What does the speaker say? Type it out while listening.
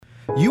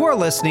You are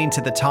listening to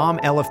the Tom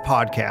Elliff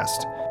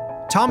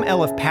Podcast. Tom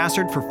Elliff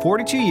pastored for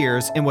 42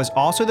 years and was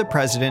also the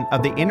president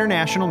of the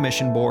International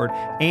Mission Board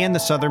and the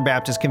Southern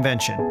Baptist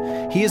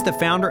Convention. He is the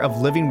founder of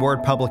Living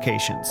Word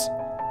Publications.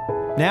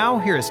 Now,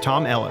 here is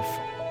Tom Elliff.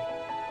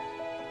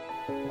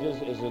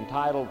 Is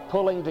entitled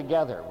Pulling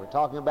Together. We're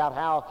talking about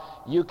how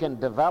you can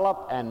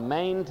develop and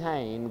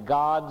maintain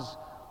God's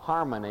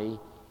harmony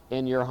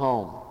in your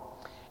home.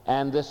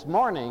 And this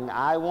morning,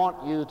 I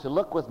want you to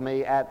look with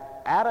me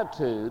at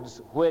attitudes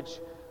which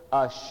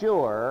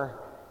assure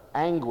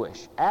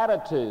anguish.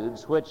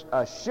 Attitudes which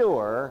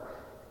assure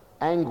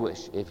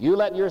anguish. If you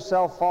let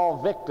yourself fall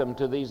victim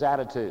to these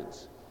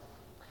attitudes,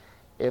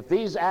 if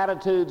these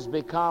attitudes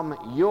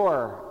become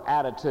your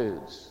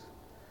attitudes,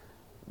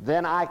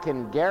 then I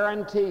can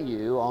guarantee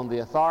you on the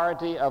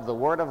authority of the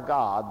Word of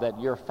God that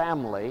your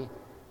family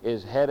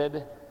is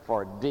headed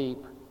for deep,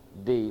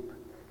 deep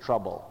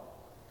trouble.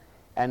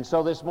 And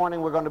so this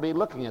morning we're going to be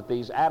looking at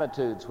these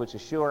attitudes which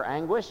assure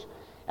anguish,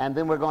 and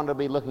then we're going to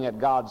be looking at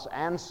God's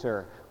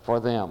answer for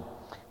them.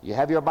 You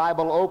have your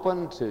Bible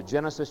open to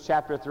Genesis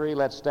chapter 3.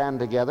 Let's stand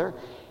together.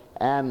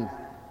 And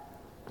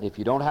if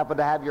you don't happen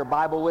to have your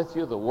Bible with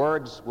you, the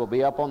words will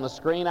be up on the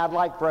screen. I'd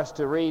like for us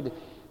to read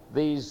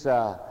these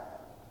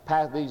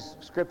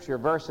scripture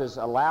verses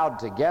aloud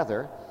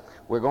together.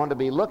 We're going to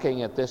be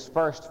looking at this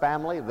first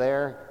family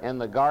there in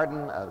the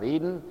Garden of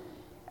Eden,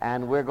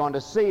 and we're going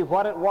to see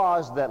what it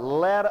was that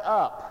led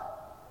up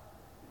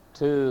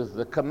to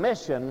the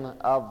commission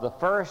of the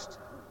first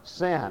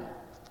sin,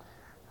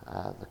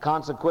 the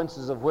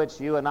consequences of which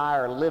you and I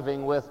are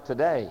living with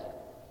today.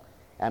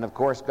 And of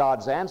course,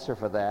 God's answer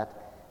for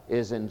that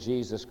is in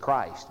Jesus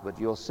Christ. But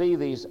you'll see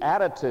these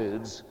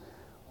attitudes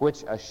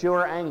which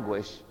assure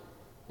anguish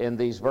in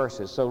these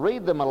verses. So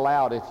read them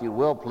aloud, if you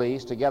will,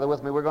 please. Together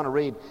with me, we're going to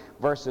read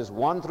verses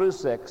 1 through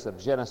 6 of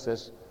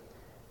Genesis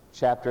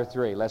chapter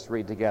 3. Let's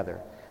read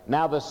together.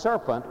 Now the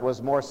serpent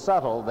was more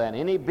subtle than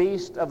any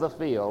beast of the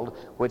field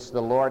which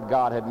the Lord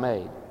God had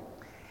made.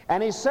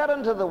 And he said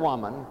unto the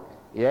woman,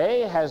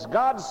 Yea, has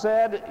God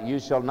said, You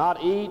shall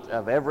not eat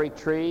of every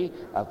tree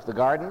of the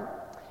garden?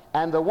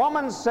 And the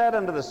woman said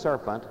unto the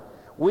serpent,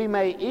 We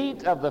may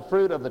eat of the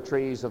fruit of the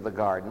trees of the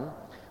garden,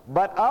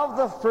 but of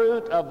the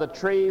fruit of the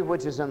tree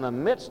which is in the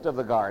midst of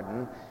the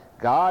garden,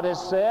 God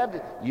has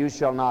said, You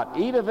shall not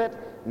eat of it,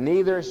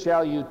 neither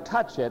shall you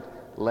touch it,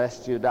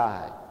 lest you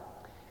die.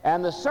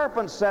 And the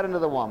serpent said unto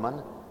the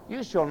woman,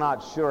 You shall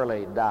not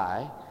surely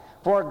die,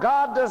 for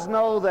God does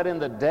know that in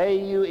the day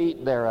you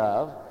eat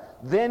thereof,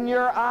 then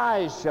your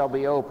eyes shall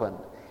be opened,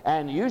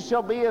 and you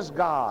shall be as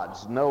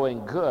gods,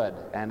 knowing good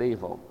and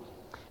evil.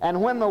 And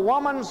when the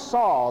woman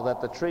saw that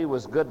the tree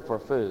was good for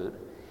food,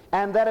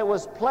 and that it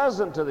was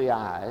pleasant to the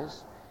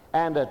eyes,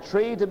 and a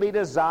tree to be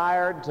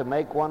desired to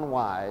make one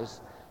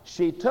wise,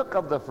 she took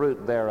of the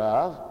fruit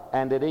thereof,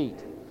 and did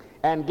eat,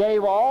 and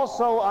gave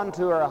also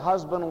unto her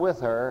husband with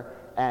her,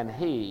 and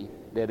he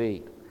did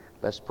eat.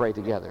 Let's pray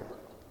together.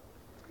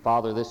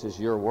 Father, this is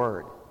your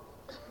word.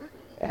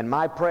 And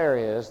my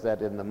prayer is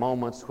that in the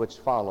moments which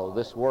follow,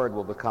 this word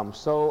will become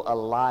so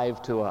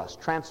alive to us.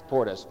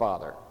 Transport us,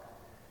 Father,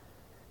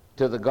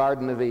 to the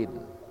Garden of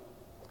Eden.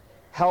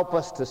 Help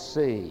us to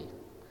see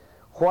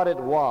what it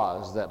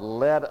was that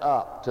led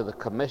up to the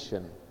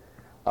commission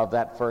of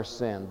that first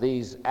sin,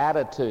 these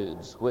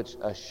attitudes which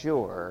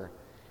assure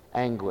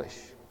anguish.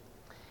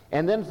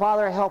 And then,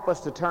 Father, help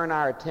us to turn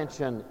our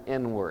attention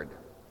inward.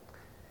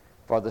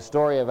 For the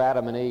story of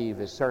Adam and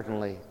Eve is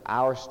certainly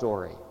our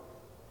story.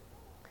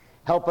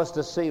 Help us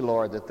to see,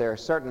 Lord, that there are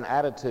certain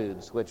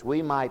attitudes which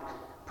we might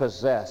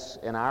possess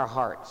in our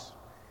hearts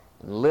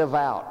and live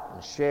out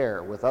and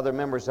share with other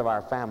members of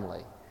our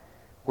family,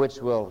 which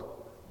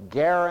will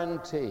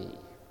guarantee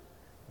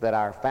that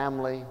our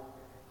family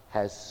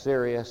has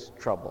serious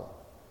trouble.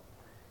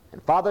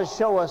 And Father,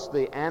 show us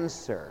the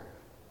answer.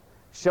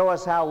 Show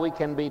us how we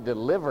can be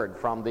delivered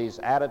from these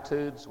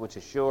attitudes which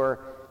assure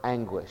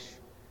anguish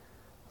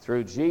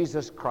through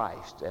Jesus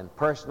Christ and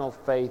personal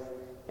faith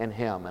in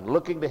Him and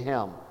looking to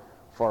Him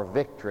for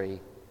victory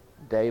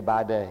day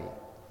by day.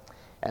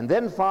 And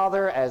then,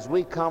 Father, as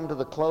we come to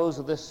the close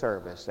of this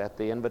service at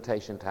the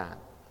invitation time,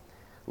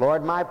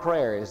 Lord, my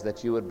prayer is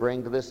that you would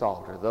bring to this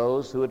altar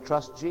those who would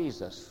trust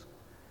Jesus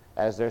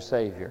as their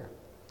Savior,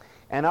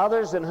 and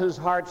others in whose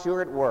hearts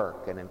you're at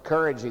work and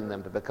encouraging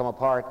them to become a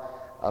part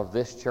of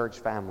this church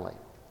family.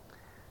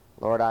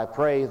 Lord, I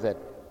pray that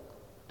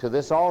to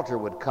this altar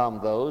would come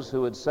those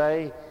who would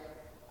say,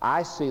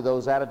 I see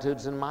those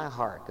attitudes in my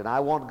heart, and I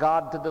want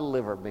God to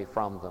deliver me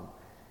from them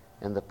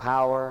in the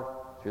power,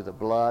 through the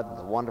blood,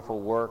 the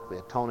wonderful work, the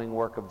atoning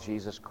work of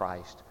Jesus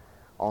Christ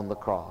on the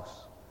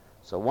cross.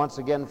 So once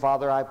again,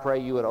 Father, I pray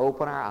you would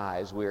open our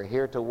eyes. We are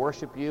here to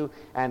worship you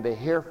and to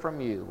hear from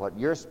you what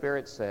your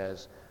Spirit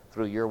says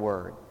through your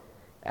word.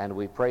 And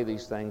we pray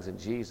these things in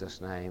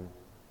Jesus' name.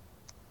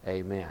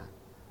 Amen.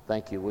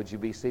 Thank you. Would you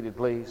be seated,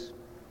 please?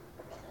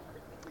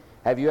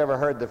 Have you ever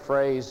heard the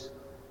phrase,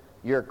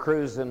 you're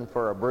cruising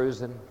for a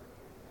bruising?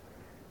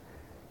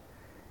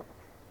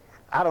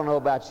 I don't know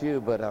about you,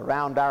 but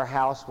around our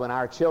house when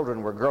our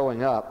children were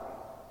growing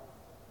up,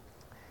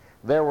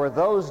 There were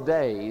those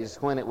days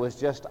when it was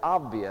just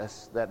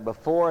obvious that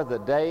before the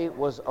day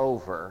was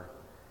over,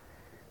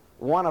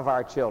 one of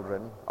our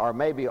children, or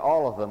maybe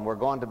all of them, were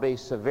going to be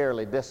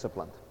severely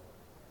disciplined.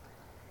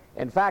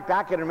 In fact,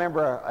 I can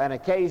remember an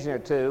occasion or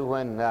two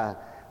when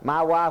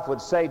my wife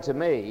would say to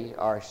me,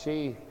 or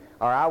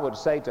I would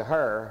say to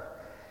her,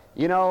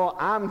 you know,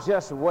 I'm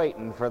just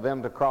waiting for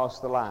them to cross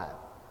the line.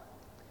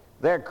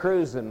 They're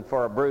cruising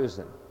for a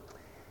bruising.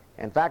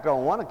 In fact,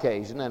 on one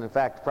occasion, and in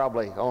fact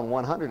probably on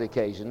 100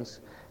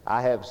 occasions,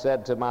 I have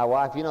said to my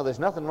wife, you know, there's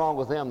nothing wrong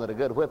with them that a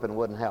good whipping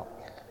wouldn't help.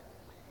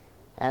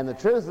 And the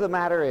truth of the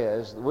matter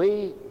is,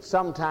 we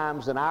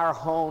sometimes in our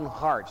own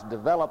hearts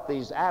develop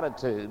these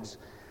attitudes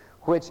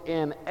which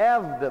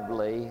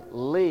inevitably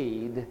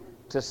lead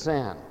to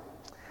sin.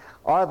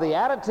 Are the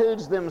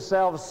attitudes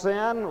themselves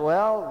sin?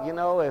 Well, you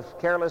know, if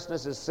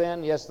carelessness is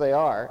sin, yes, they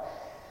are.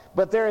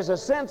 But there is a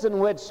sense in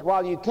which,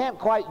 while you can't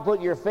quite put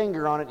your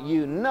finger on it,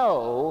 you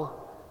know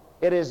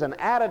it is an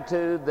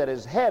attitude that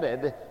is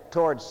headed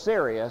towards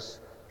serious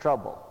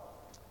trouble.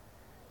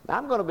 Now,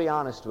 I'm going to be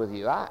honest with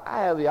you. I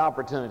have the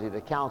opportunity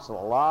to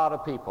counsel a lot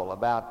of people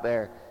about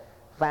their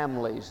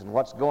families and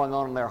what's going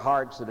on in their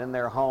hearts and in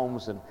their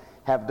homes, and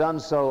have done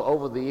so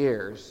over the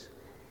years.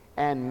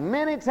 And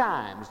many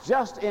times,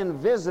 just in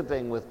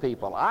visiting with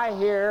people, I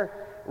hear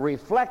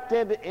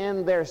reflected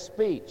in their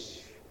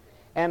speech,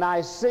 and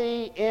I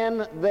see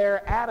in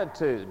their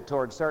attitude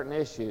toward certain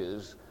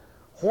issues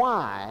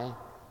why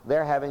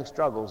they're having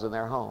struggles in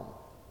their home.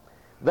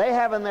 They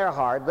have in their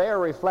heart, they are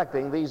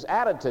reflecting these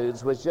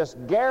attitudes which just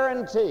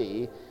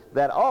guarantee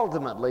that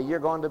ultimately you're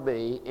going to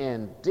be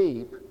in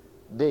deep,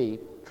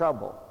 deep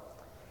trouble.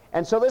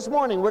 And so this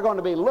morning we're going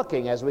to be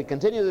looking, as we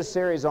continue this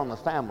series on the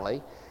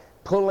family,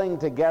 pulling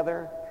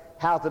together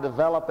how to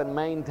develop and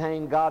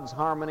maintain God's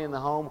harmony in the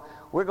home.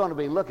 We're going to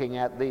be looking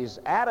at these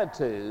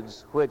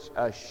attitudes which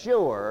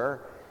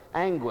assure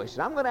anguish.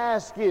 And I'm going to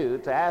ask you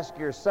to ask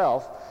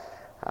yourself,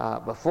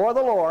 before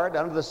the Lord,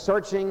 under the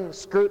searching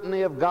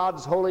scrutiny of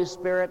God's Holy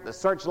Spirit, the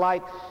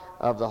searchlight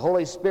of the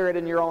Holy Spirit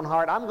in your own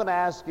heart, I'm going to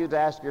ask you to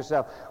ask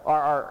yourself,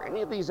 are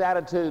any of these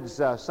attitudes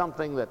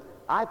something that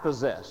I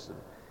possess,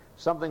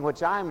 something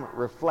which I'm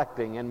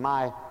reflecting in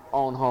my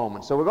own home?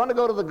 And so we're going to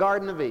go to the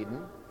Garden of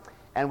Eden,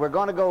 and we're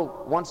going to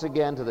go once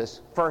again to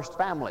this first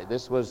family.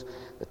 This was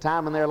the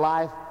time in their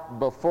life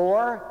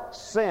before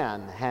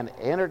sin had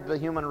entered the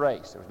human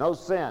race. There was no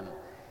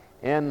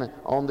sin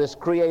on this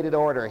created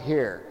order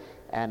here.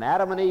 And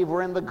Adam and Eve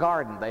were in the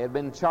garden. They had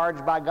been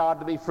charged by God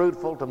to be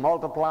fruitful, to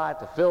multiply,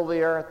 to fill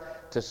the earth,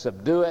 to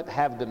subdue it,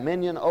 have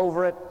dominion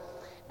over it.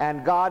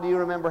 And God, you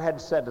remember, had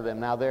said to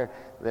them, now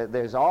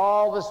there's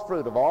all this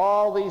fruit of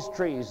all these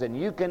trees, and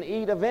you can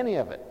eat of any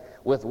of it,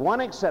 with one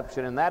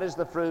exception, and that is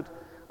the fruit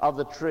of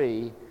the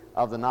tree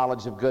of the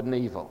knowledge of good and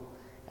evil.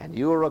 And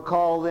you will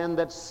recall then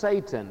that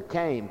Satan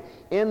came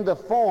in the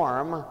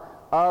form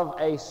of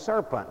a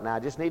serpent. Now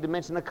I just need to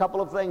mention a couple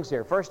of things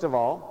here. First of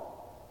all,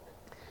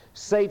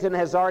 Satan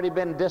has already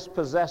been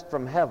dispossessed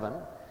from heaven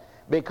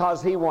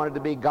because he wanted to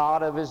be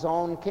God of his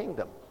own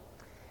kingdom.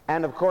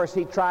 And of course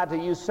he tried to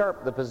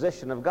usurp the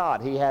position of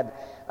God. He had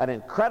an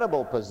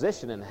incredible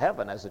position in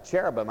heaven as a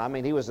cherubim. I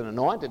mean, he was an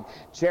anointed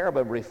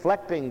cherubim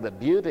reflecting the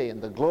beauty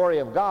and the glory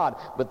of God,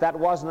 but that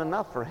wasn't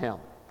enough for him.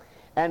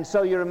 And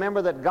so you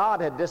remember that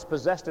God had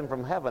dispossessed him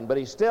from heaven, but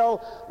he's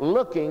still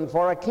looking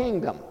for a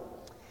kingdom.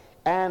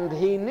 And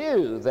he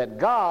knew that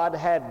God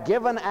had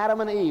given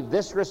Adam and Eve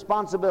this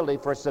responsibility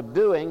for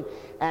subduing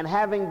and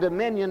having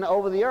dominion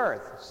over the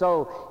earth.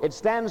 So it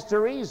stands to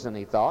reason,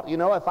 he thought, you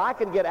know, if I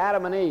could get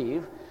Adam and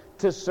Eve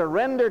to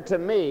surrender to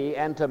me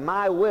and to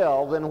my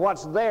will, then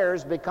what's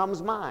theirs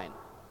becomes mine.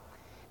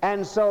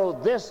 And so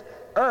this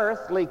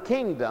earthly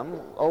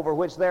kingdom over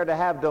which they're to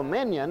have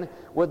dominion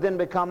would then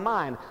become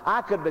mine.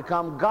 I could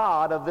become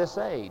God of this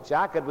age.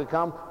 I could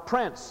become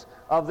prince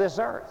of this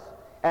earth.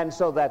 And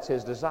so that's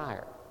his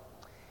desire.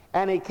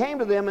 And he came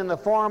to them in the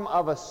form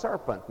of a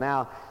serpent.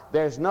 Now,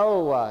 there's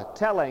no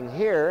telling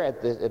here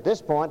at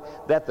this point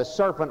that the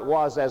serpent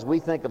was, as we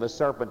think of a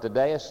serpent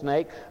today, a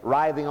snake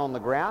writhing on the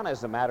ground.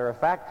 As a matter of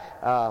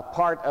fact,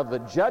 part of the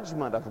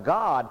judgment of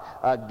God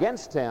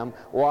against him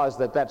was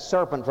that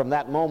serpent from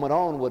that moment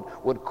on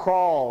would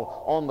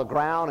crawl on the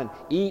ground and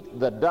eat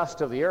the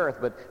dust of the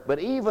earth. But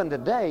even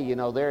today, you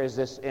know, there is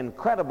this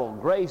incredible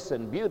grace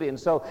and beauty. And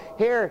so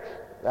here,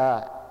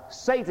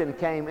 Satan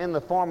came in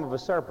the form of a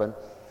serpent,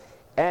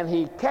 and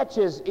he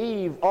catches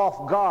Eve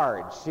off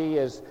guard. She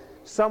is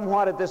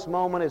somewhat at this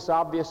moment, it's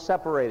obvious,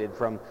 separated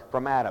from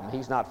Adam.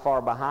 He's not far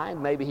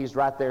behind. Maybe he's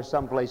right there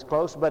someplace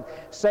close. But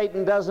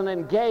Satan doesn't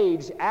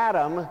engage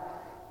Adam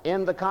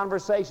in the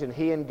conversation.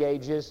 He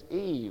engages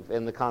Eve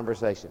in the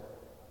conversation.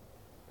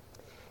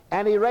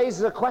 And he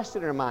raises a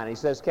question in her mind. He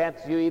says, can't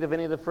you eat of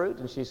any of the fruit?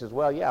 And she says,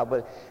 well, yeah,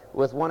 but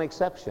with one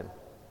exception.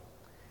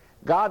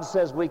 God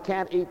says we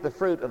can't eat the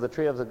fruit of the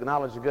tree of the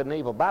knowledge of good and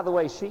evil. By the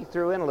way, she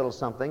threw in a little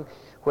something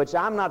which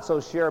I'm not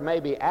so sure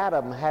maybe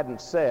Adam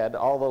hadn't said,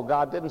 although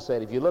God didn't say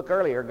it. If you look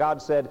earlier,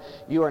 God said,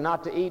 you are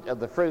not to eat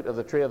of the fruit of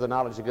the tree of the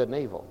knowledge of good and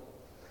evil.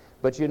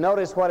 But you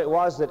notice what it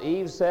was that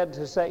Eve said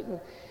to Satan?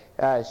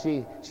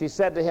 She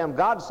said to him,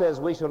 God says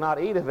we shall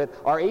not eat of it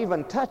or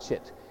even touch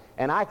it.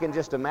 And I can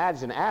just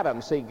imagine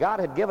Adam. See, God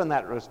had given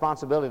that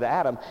responsibility to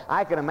Adam.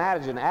 I can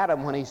imagine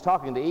Adam when he's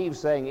talking to Eve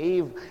saying,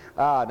 Eve,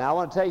 now I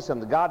want to tell you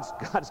something.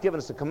 God's given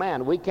us a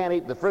command. We can't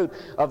eat the fruit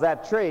of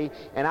that tree.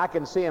 And I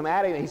can see him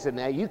adding, he said,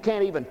 now you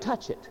can't even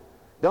touch it.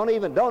 Don't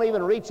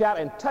even reach out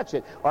and touch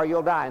it or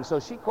you'll die. And so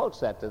she quotes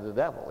that to the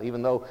devil,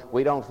 even though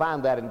we don't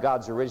find that in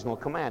God's original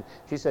command.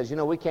 She says,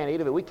 we can't eat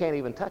of it. We can't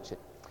even touch it.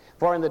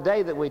 For in the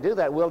day that we do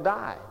that, we'll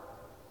die.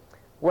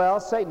 Well,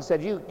 Satan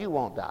said, you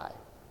won't die,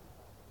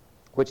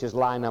 which is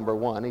lie number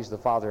one. He's the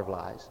father of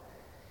lies.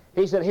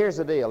 He said, here's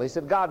the deal. He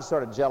said, God's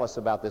sort of jealous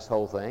about this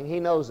whole thing. He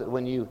knows that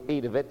when you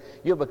eat of it,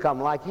 you'll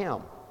become like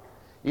him.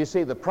 You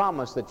see, the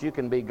promise that you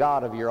can be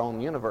God of your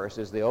own universe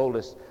is the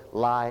oldest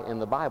lie in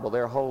the Bible.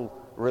 There are whole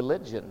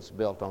religions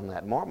built on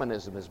that.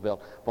 Mormonism is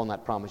built upon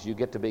that promise. You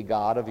get to be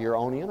God of your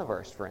own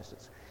universe, for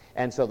instance.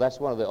 And so that's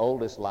one of the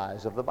oldest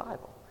lies of the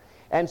Bible.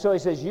 And so he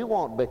says, you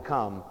won't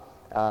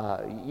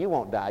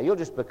die. You'll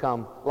just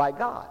become like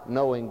God,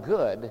 knowing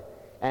good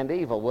and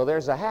evil. Well,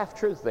 there's a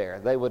half-truth there.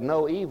 They would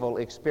know evil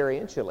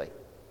experientially.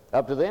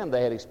 Up to then,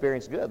 they had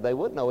experienced good. They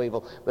would know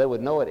evil. They would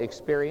know it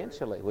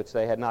experientially, which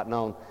they had not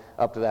known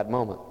up to that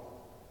moment.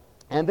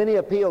 And then he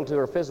appealed to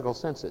her physical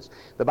senses.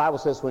 The Bible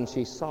says when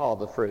she saw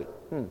the fruit,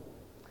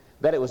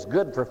 that it was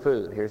good for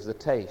food. Here's the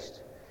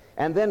taste.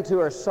 And then to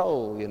her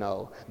soul,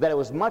 that it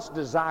was much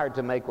desired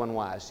to make one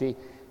wise.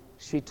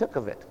 She took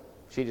of it.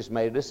 She just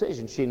made a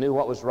decision. She knew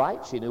what was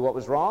right. She knew what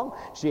was wrong.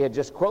 She had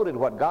just quoted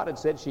what God had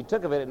said. She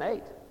took of it and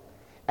ate.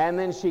 And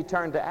then she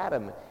turned to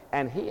Adam,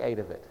 and he ate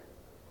of it.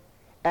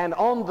 And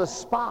on the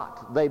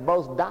spot, they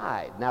both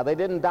died. Now, they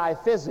didn't die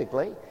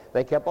physically.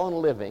 They kept on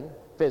living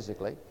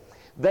physically.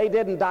 They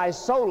didn't die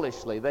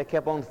soulishly. They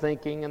kept on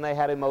thinking, and they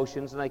had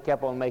emotions, and they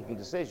kept on making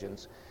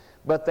decisions.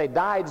 But they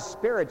died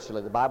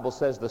spiritually. The Bible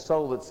says the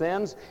soul that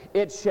sins,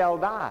 it shall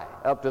die.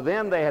 Up to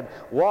then, they had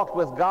walked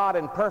with God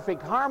in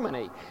perfect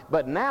harmony.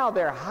 But now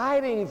they're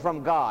hiding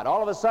from God.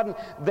 All of a sudden,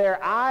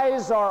 their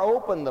eyes are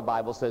open, the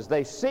Bible says.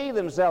 They see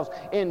themselves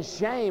in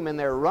shame, and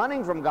they're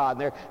running from God.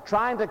 They're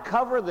trying to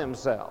cover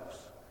themselves.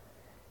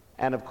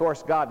 And, of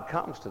course, God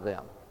comes to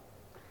them.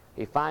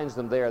 He finds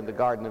them there in the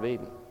Garden of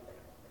Eden.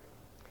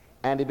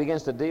 And he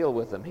begins to deal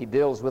with them. He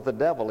deals with the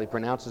devil. He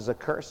pronounces a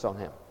curse on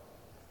him.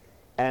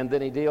 And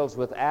then he deals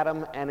with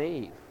Adam and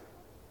Eve.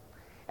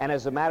 And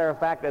as a matter of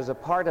fact, as a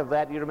part of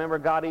that, you remember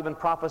God even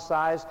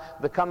prophesies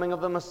the coming of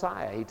the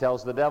Messiah. He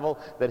tells the devil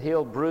that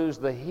he'll bruise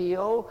the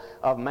heel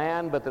of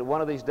man, but that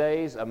one of these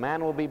days a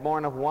man will be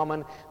born of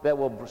woman that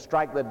will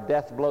strike the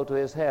death blow to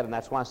his head. And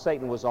that's why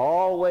Satan was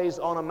always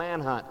on a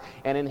manhunt.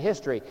 And in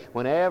history,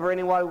 whenever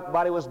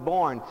anybody was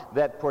born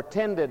that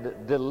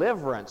portended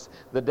deliverance,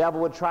 the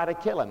devil would try to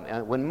kill him.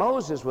 And when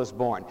Moses was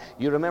born,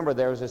 you remember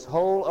there was this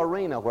whole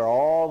arena where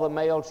all the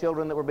male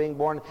children that were being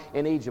born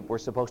in Egypt were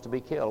supposed to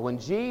be killed. When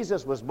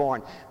Jesus was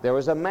born, there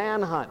was a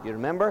manhunt. You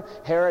remember?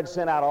 Herod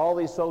sent out all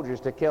these soldiers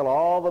to kill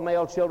all the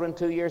male children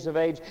 2 years of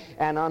age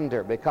and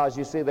under, because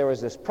you see there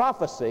was this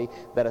prophecy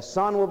that a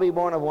son will be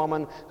born of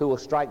woman who will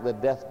strike the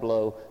death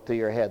blow to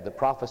your head, the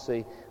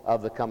prophecy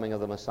of the coming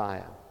of the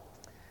Messiah.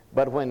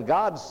 But when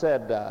God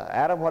said,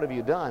 Adam, what have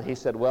you done? He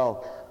said,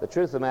 well, the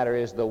truth of the matter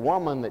is the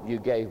woman that you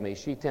gave me,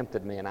 she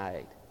tempted me and I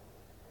ate.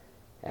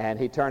 And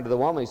he turned to the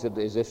woman, he said,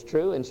 is this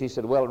true? And she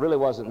said, well, it really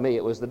wasn't me,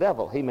 it was the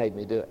devil. He made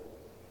me do it.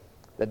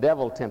 The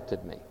devil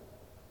tempted me.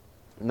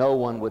 No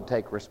one would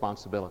take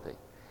responsibility.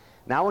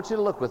 Now I want you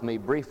to look with me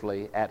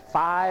briefly at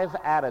 5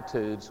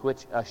 attitudes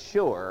which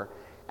assure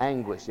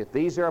anguish. If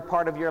these are a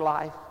part of your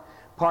life,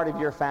 part of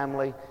your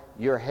family,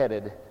 you're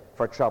headed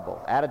for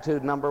trouble.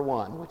 Attitude number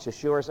 1, which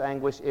assures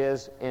anguish,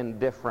 is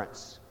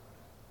indifference.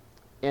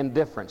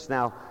 Indifference.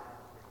 Now,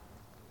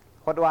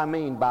 what do I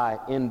mean by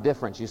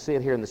indifference? You see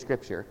it here in the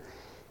Scripture.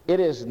 It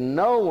is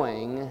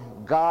knowing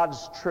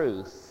God's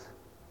truth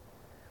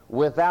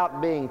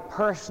without being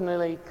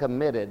personally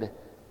committed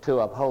to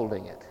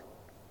upholding it.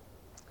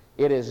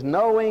 It is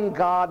knowing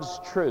God's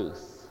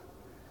truth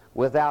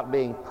without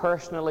being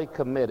personally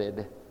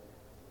committed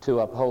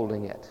to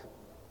upholding it.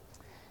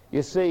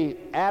 You see,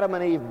 Adam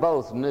and Eve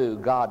both knew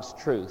God's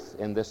truth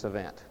in this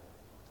event.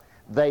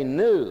 They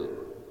knew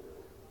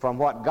from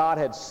what God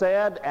had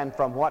said and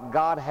from what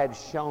God had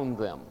shown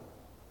them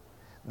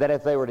that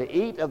if they were to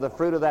eat of the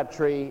fruit of that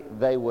tree,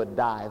 they would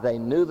die. They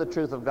knew the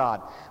truth of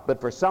God.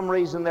 But for some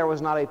reason, there was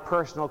not a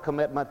personal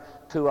commitment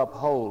to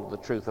uphold the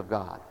truth of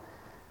God.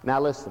 Now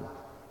listen,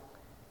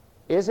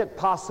 is it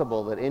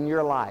possible that in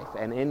your life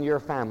and in your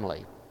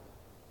family,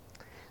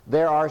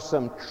 there are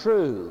some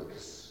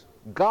truths,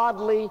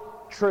 godly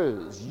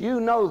truths, you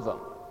know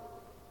them.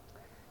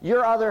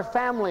 Your other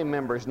family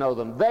members know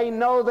them. They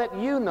know that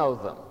you know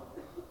them.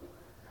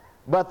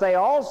 But they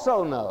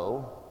also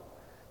know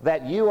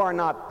that you are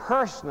not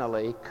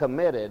personally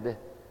committed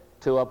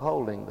to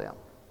upholding them.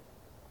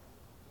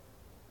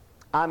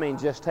 I mean,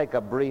 just take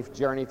a brief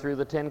journey through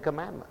the 10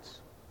 Commandments.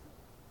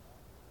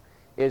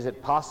 Is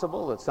it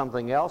possible that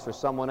something else or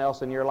someone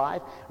else in your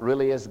life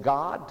really is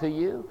God to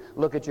you?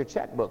 Look at your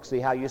checkbook, see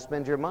how you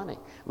spend your money.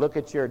 Look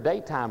at your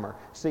day timer,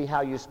 see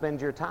how you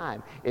spend your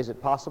time. Is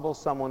it possible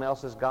someone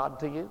else is God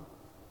to you?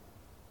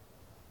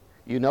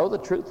 You know the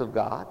truth of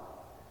God,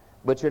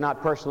 but you're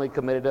not personally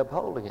committed to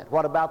upholding it.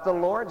 What about the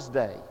Lord's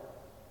Day?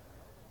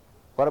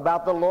 What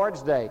about the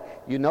Lord's Day?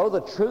 You know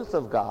the truth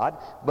of God,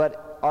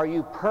 but are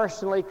you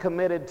personally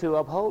committed to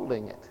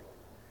upholding it?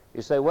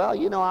 You say, well,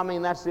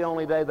 that's the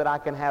only day that I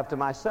can have to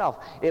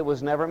myself. It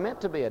was never meant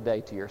to be a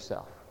day to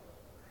yourself.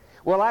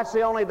 Well, that's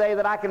the only day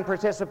that I can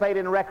participate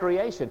in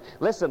recreation.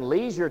 Listen,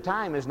 leisure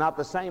time is not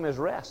the same as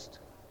rest.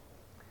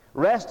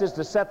 Rest is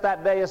to set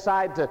that day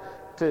aside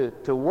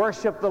to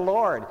worship the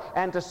Lord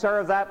and to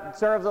serve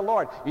the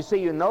Lord. You see,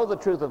 you know the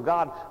truth of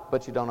God,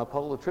 but you don't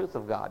uphold the truth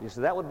of God. You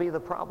see, that would be the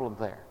problem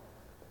there.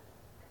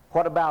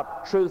 What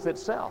about truth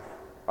itself?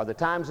 Are there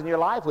times in your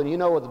life when you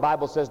know what the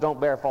Bible says, don't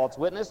bear false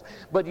witness,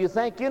 but you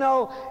think,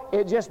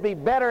 it'd just be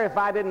better if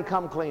I didn't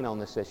come clean on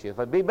this issue.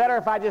 It'd be better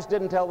if I just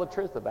didn't tell the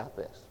truth about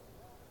this.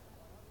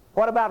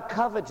 What about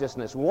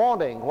covetousness,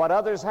 wanting what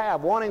others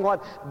have, wanting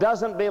what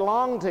doesn't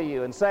belong to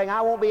you, and saying,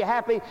 I won't be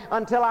happy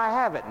until I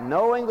have it,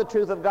 knowing the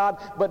truth of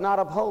God, but not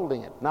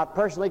upholding it, not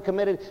personally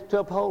committed to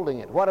upholding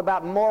it? What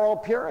about moral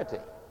purity?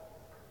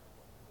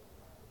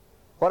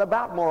 What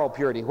about moral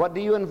purity? What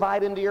do you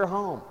invite into your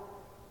home?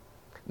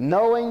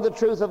 Knowing the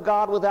truth of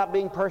God without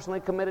being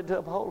personally committed to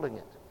upholding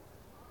it.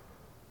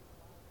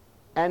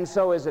 And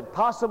so is it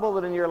possible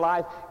that in your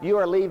life you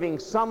are leaving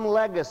some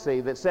legacy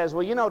that says,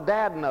 well,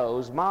 Dad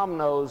knows, Mom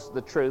knows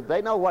the truth,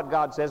 they know what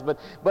God says, but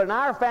in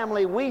our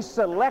family we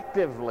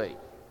selectively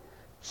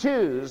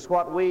choose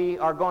what we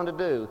are going to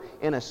do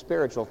in a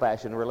spiritual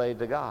fashion related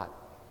to God.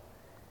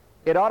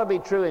 It ought to be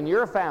true in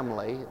your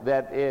family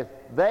that if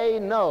they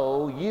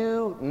know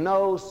you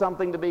know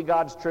something to be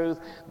God's truth,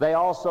 they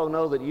also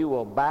know that you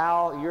will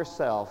bow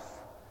yourself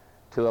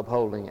to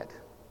upholding it.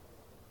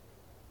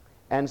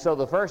 And so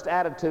the first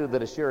attitude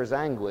that assures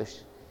anguish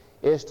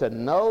is to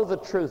know the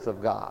truth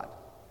of God.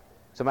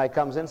 Somebody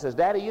comes in and says,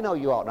 Daddy,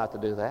 you ought not to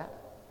do that.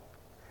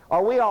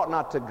 Or we ought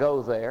not to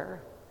go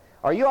there.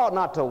 Or you ought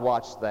not to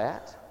watch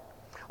that.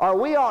 Or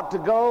we ought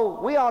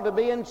to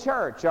be in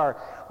church.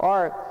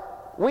 Or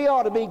we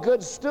ought to be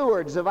good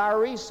stewards of our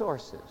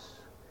resources.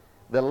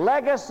 The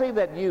legacy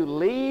that you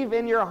leave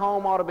in your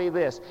home ought to be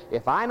this: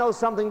 if I know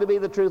something to be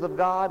the truth of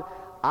God,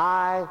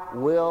 I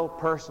will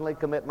personally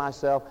commit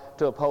myself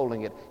to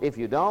upholding it. If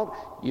you don't,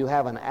 you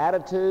have an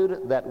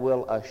attitude that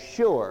will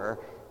assure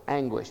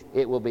anguish.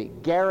 It will be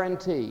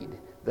guaranteed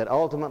that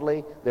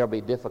ultimately there'll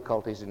be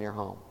difficulties in your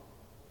home.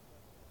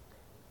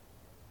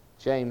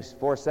 James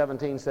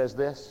 4:17 says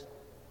this,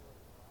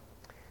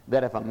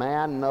 that if a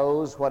man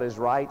knows what is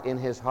right in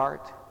his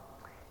heart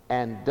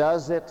and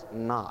does it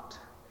not,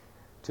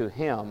 to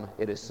him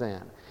it is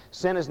sin.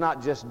 Sin is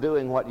not just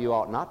doing what you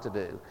ought not to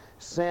do.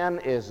 Sin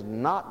is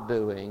not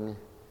doing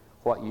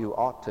what you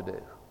ought to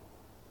do.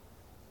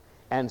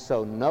 And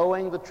so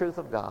knowing the truth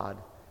of God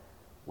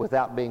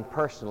without being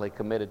personally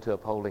committed to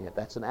upholding it,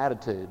 that's an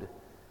attitude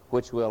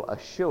which will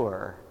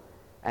assure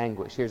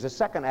anguish. Here's a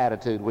second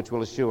attitude which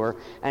will assure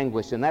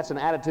anguish, and that's an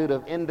attitude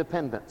of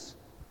independence.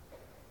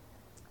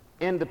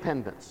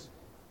 Independence.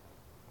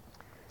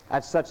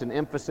 That's such an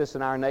emphasis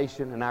in our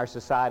nation and our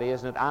society,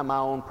 isn't it? I'm my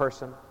own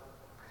person.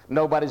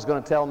 Nobody's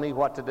going to tell me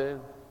what to do.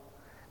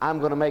 I'm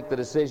going to make the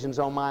decisions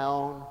on my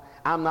own.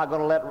 I'm not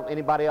going to let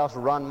anybody else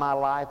run my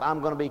life.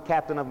 I'm going to be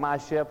captain of my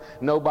ship.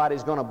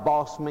 Nobody's going to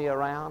boss me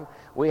around.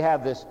 We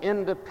have this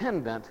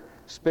independent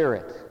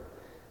spirit.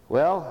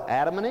 Well,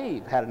 Adam and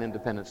Eve had an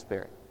independent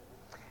spirit.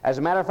 As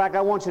a matter of fact,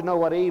 I want you to know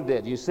what Eve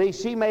did. You see,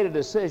 she made a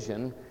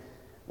decision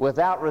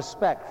without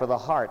respect for the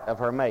heart of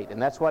her mate.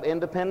 And that's what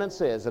independence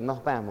is in the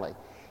family.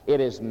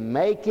 It is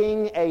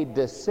making a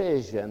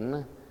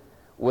decision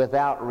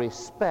without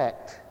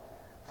respect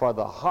for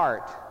the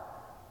heart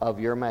of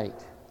your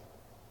mate.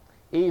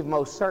 Eve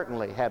most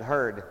certainly had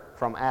heard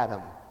from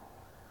Adam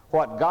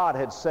what God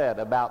had said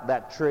about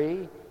that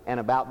tree and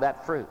about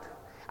that fruit.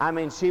 I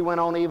mean, she went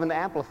on even to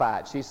amplify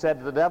it. She said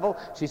to the devil,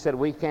 she said,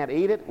 we can't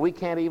eat it, we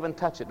can't even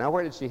touch it. Now,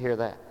 where did she hear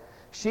that?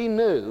 She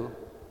knew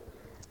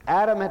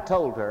Adam had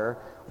told her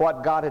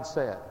what God had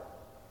said.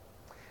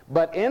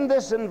 But in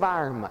this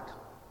environment,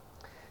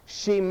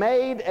 she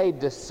made a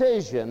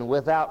decision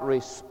without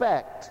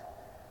respect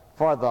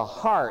for the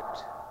heart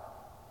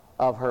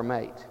of her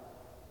mate.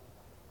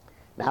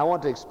 Now, I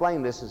want to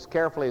explain this as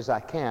carefully as I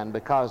can,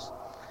 because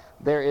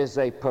there is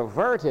a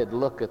perverted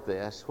look at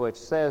this which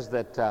says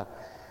that that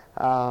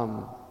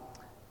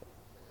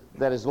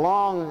as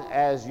long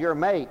as your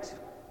mate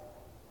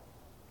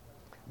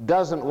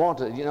doesn't want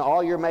to,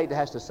 all your mate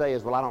has to say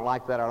is, well, I don't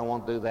like that, I don't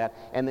want to do that,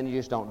 and then you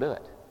just don't do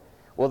it.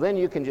 Well, then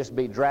you can just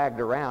be dragged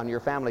around. Your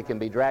family can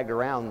be dragged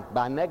around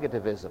by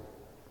negativism.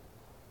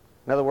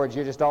 In other words,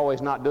 you're just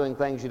always not doing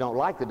things you don't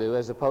like to do,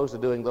 as opposed to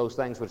doing those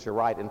things which are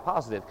right and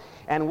positive.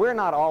 And we're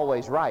not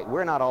always right.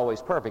 We're not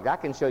always perfect. I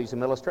can show you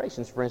some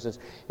illustrations. For instance,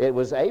 it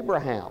was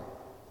Abraham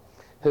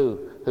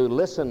who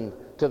listened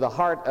to the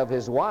heart of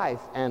his wife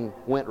and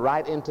went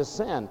right into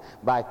sin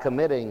by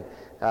committing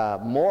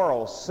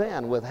moral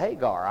sin with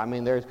Hagar. I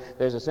mean,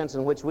 there's a sense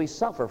in which we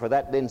suffer for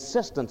that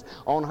insistence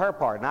on her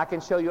part. And I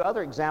can show you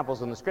other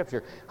examples in the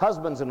Scripture.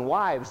 Husbands and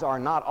wives are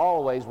not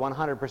always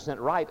 100%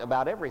 right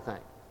about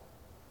everything.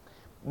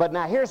 But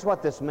now here's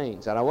what this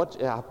means, and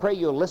I pray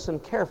you'll listen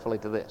carefully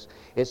to this.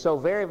 It's so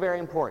very, very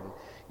important.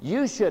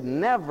 You should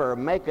never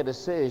make a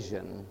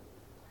decision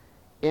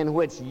in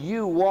which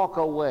you walk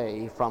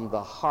away from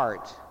the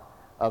heart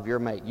of your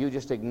mate. You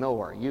just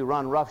ignore. You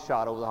run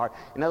roughshod over the heart.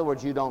 In other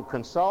words, you don't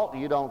consult,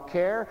 you don't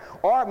care,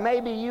 or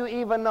maybe you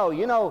even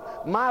know,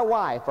 my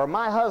wife or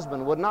my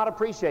husband would not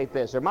appreciate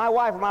this, or my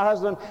wife or my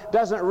husband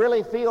doesn't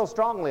really feel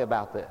strongly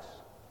about this.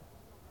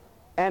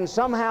 And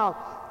somehow,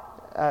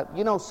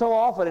 so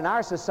often in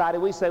our society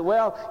we say,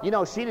 well,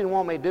 she didn't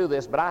want me to do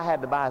this, but I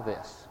had to buy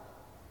this.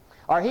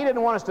 Or he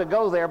didn't want us to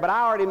go there, but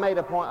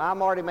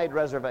I'm already made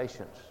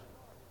reservations.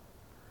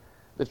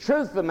 The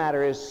truth of the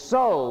matter is,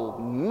 so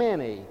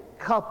many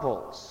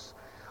couples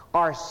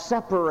are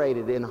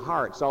separated in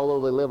hearts,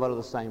 although they live under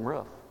the same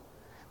roof,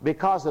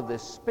 because of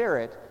this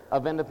spirit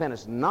of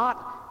independence,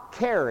 not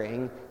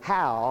caring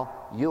how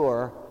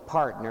your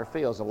partner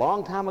feels. A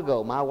long time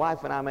ago, my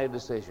wife and I made a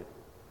decision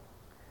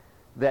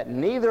that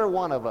neither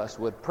one of us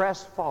would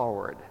press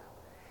forward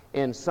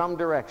in some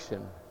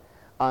direction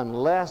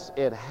unless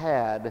it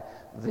had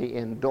the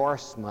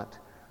endorsement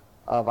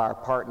of our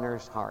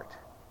partner's heart.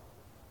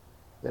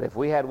 That if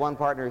we had one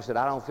partner who said,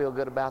 I don't feel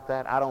good about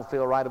that, I don't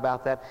feel right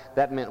about that,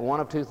 that meant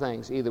one of two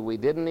things. Either we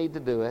didn't need to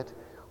do it,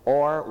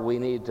 or we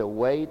needed to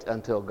wait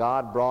until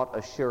God brought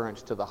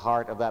assurance to the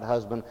heart of that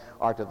husband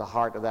or to the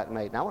heart of that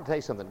mate. Now, I want to tell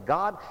you something.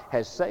 God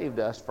has saved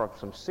us from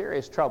some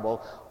serious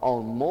trouble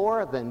on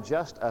more than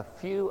just a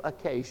few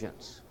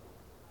occasions.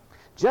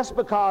 Just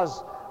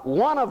because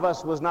one of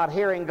us was not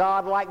hearing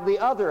God like the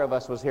other of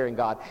us was hearing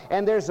God.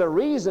 And there's a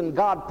reason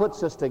God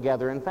puts us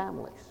together in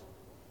families.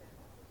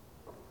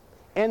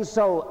 And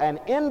so an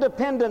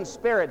independent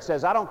spirit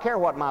says, I don't care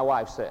what my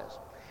wife says.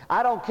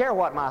 I don't care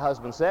what my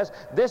husband says.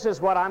 This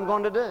is what I'm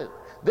going to do.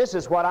 This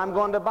is what I'm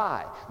going to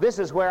buy. This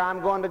is where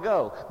I'm going to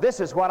go. This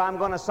is what I'm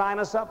going to sign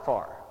us up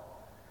for.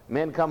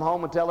 Men come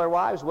home and tell their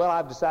wives, well,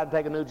 I've decided to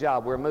take a new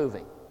job. We're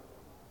moving.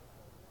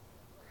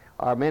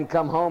 Or men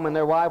come home and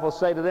their wife will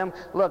say to them,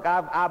 look,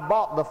 I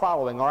bought the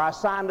following, or I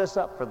signed us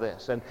up for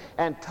this,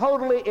 and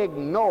totally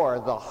ignore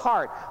the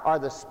heart or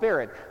the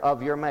spirit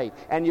of your mate.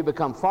 And you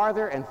become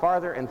farther and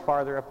farther and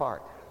farther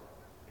apart.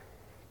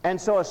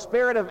 And so a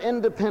spirit of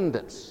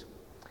independence,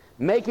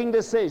 making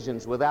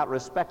decisions without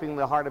respecting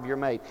the heart of your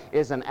mate,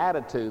 is an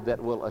attitude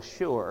that will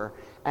assure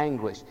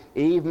anguish.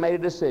 Eve made a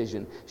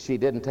decision. She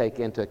didn't take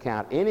into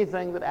account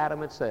anything that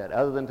Adam had said,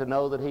 other than to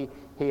know that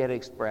he had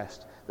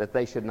expressed that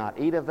they should not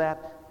eat of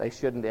that. They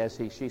shouldn't, as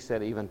she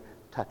said, even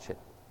touch it.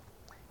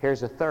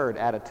 Here's a third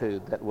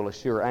attitude that will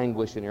assure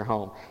anguish in your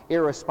home: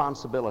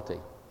 irresponsibility.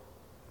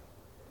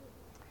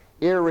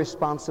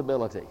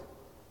 Irresponsibility.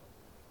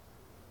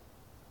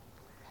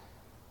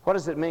 What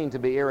does it mean to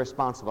be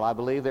irresponsible? I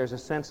believe there's a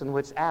sense in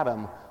which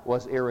Adam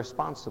was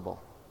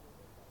irresponsible.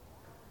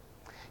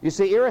 You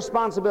see,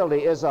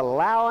 irresponsibility is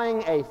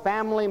allowing a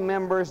family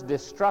member's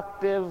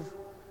destructive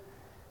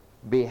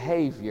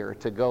behavior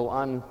to go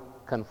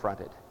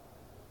unconfronted.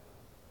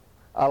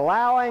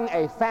 Allowing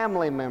a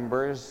family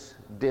member's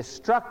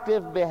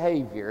destructive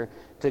behavior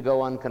to go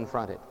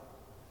unconfronted.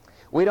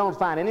 We don't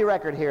find any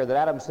record here that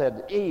Adam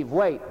said, Eve,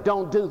 wait,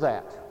 don't do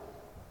that.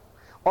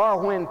 Or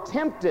when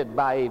tempted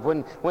by Eve,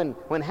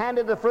 when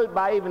handed the fruit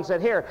by Eve and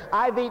said, here,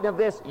 I've eaten of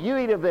this, you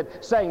eat of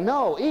it, saying,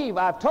 no, Eve,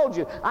 I've told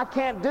you, I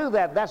can't do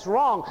that. That's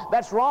wrong.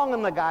 That's wrong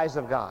in the guise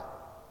of God.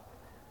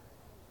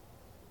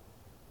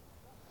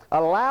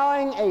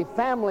 Allowing a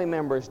family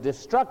member's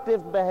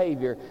destructive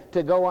behavior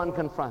to go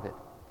unconfronted.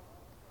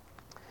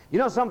 You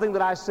know something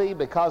that I see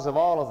because of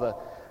all of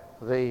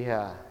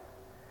the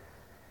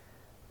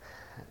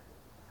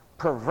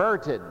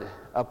perverted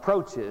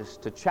approaches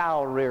to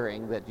child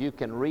rearing that you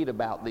can read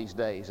about these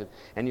days,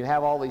 and you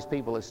have all these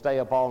people that stay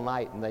up all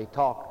night and they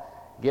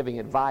talk giving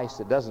advice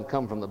that doesn't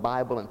come from the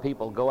Bible, and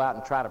people go out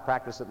and try to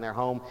practice it in their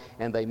home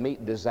and they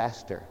meet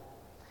disaster.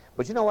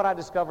 But you know what I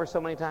discover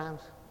so many times?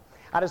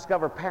 I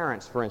discover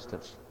parents, for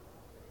instance,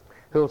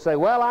 who will say,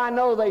 well, I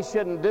know they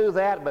shouldn't do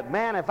that, but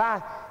man, if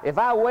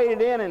I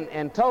waded in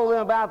and told them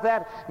about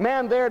that,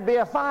 man, there'd be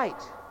a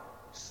fight.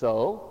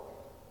 So?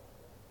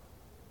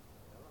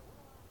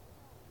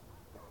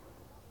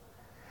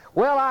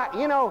 Well,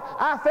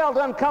 I felt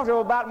uncomfortable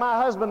about my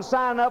husband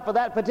signing up for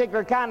that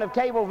particular kind of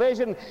cable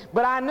vision,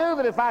 but I knew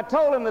that if I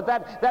told him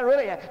that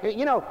really,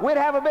 we'd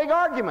have a big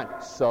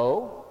argument.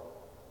 So?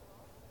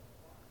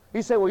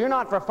 You say, well, you're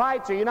not for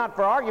fights or you're not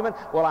for argument.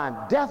 Well,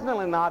 I'm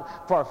definitely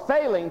not for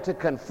failing to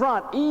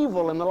confront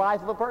evil in the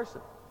life of a person.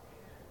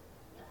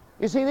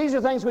 You see, these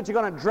are things which are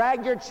going to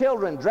drag your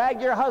children, drag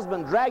your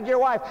husband, drag your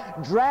wife,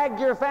 drag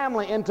your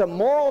family into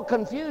moral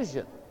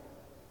confusion.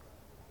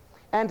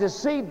 and to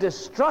see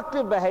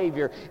destructive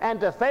behavior and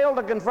to fail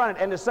to confront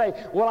it and to say,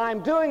 well,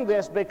 I'm doing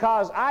this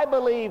because I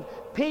believe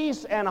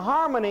peace and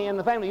harmony in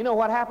the family. You know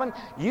what happened?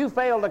 You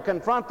fail to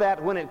confront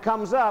that when it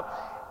comes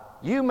up.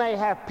 You may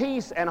have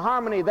peace and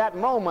harmony that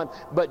moment,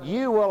 but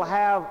you will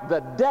have the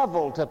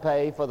devil to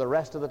pay for the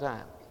rest of the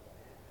time.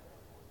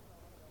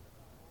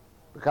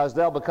 Because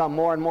they'll become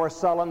more and more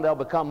sullen, they'll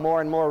become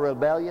more and more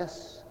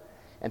rebellious.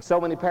 And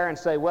so many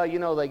parents say, well, you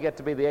know, they get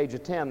to be the age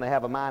of 10, they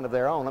have a mind of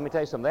their own. Let me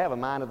tell you something, they have a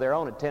mind of their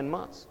own at 10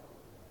 months.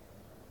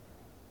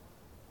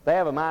 They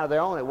have a mind of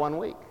their own at 1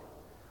 week,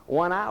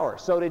 1 hour.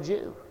 So did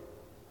you.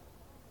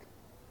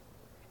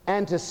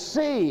 And to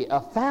see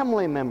a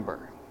family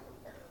member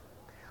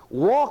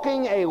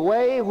walking a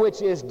way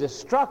which is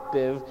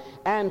destructive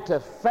and to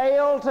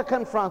fail to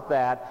confront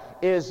that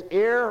is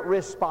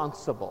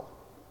irresponsible.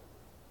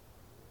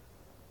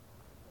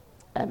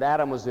 And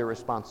Adam was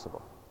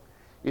irresponsible.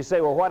 You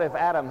say, well, what if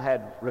Adam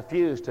had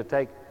refused to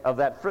take of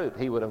that fruit?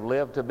 He would have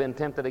lived to have been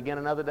tempted again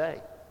another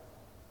day.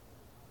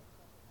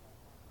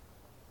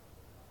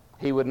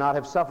 He would not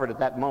have suffered at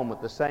that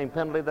moment the same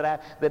penalty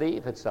that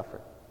Eve had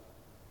suffered.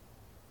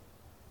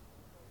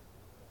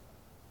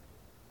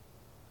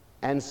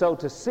 And so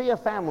to see a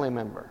family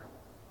member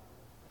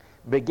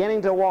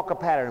beginning to walk a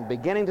pattern,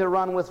 beginning to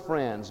run with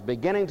friends,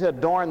 beginning to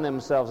adorn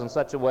themselves in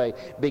such a way,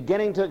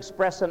 beginning to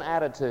express an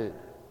attitude,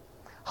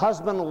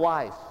 husband,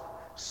 wife,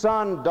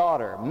 son,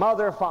 daughter,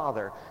 mother,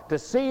 father, to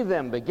see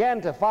them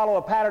begin to follow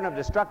a pattern of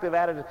destructive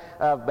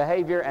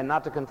behavior and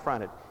not to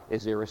confront it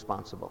is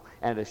irresponsible,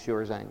 and it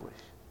assures anguish.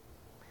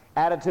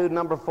 Attitude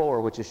number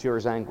 4, which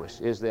assures anguish,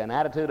 is an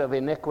attitude of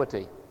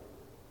iniquity.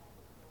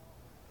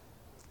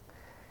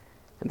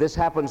 And this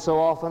happens so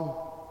often.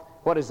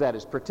 What is that?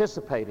 It's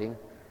participating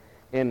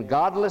in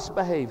godless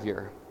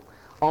behavior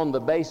on the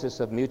basis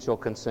of mutual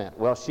consent.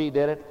 Well, she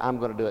did it, I'm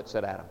going to do it,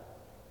 said Adam.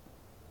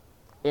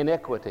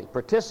 Iniquity,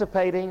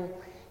 participating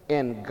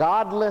in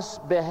godless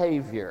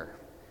behavior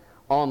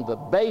on the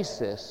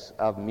basis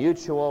of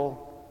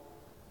mutual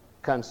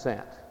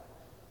consent.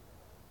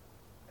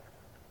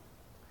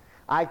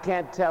 I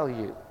can't tell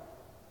you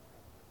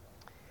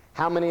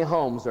how many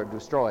homes are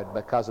destroyed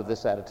because of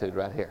this attitude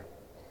right here.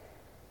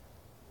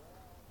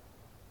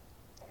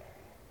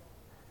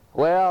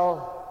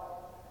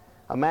 Well,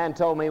 a man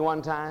told me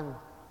one time,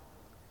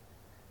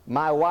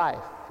 my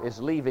wife is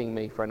leaving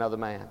me for another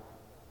man.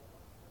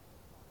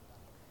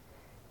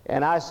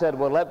 And I said,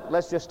 well,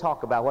 let's just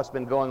talk about what's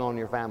been going on in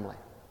your family.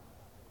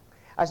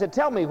 I said, just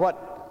tell me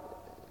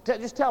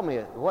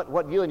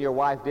what you and your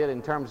wife did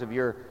in terms of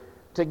your,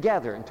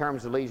 together in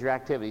terms of leisure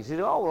activities. He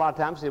said, oh, a lot of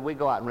times we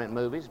go out and rent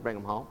movies, bring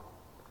them home.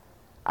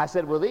 I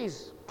said, were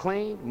these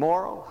clean,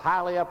 moral,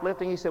 highly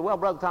uplifting? He said, well,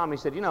 Brother Tom, he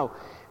said,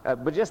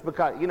 but just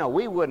because,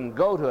 we wouldn't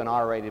go to an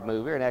R-rated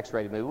movie or an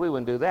X-rated movie, we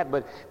wouldn't do that,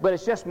 but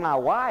it's just my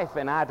wife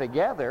and I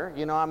together,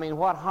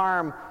 what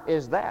harm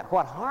is that?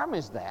 What harm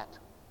is that?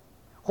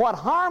 What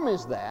harm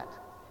is that?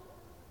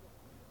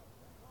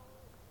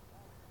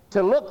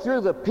 To look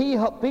through the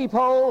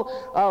peephole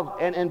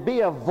and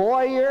be a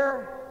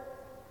voyeur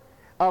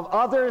of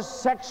others'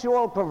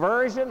 sexual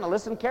perversion? Now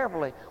listen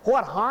carefully.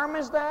 What harm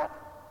is that?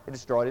 It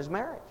destroyed his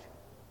marriage.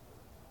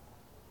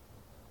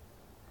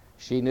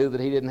 She knew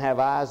that he didn't have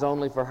eyes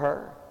only for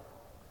her.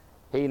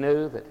 He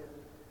knew that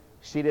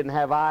she didn't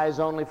have eyes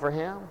only for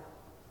him.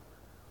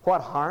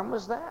 What harm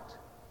was that?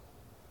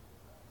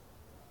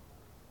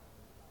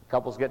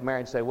 Couples get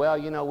married and say, well,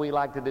 we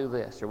like to do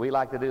this, or we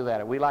like to do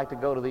that, or we like to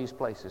go to these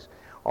places.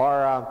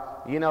 Or,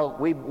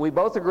 we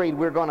both agreed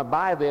we were going to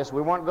buy this.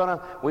 We weren't going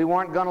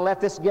to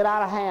let this get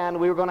out of hand.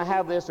 We were going to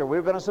have this, or we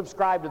were going to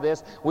subscribe to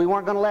this. We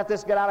weren't going to let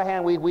this get out of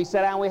hand. We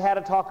sat down, we had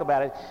to talk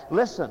about it.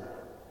 Listen,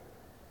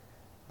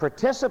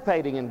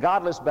 participating in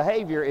godless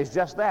behavior is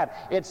just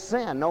that. It's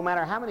sin, no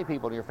matter how many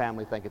people in your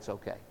family think it's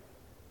okay.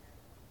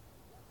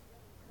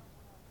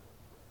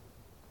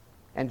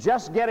 And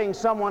just getting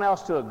someone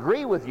else to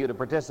agree with you to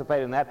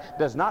participate in that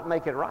does not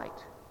make it right.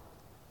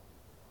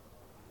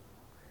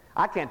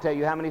 I can't tell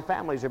you how many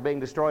families are being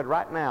destroyed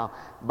right now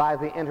by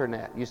the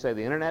internet. You say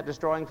the internet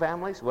destroying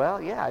families?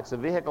 Well, yeah, it's a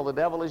vehicle the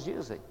devil is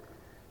using.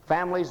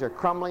 Families are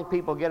crumbling.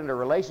 People get into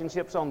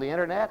relationships on the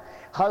internet.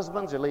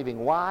 Husbands are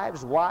leaving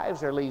wives.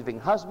 Wives are leaving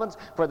husbands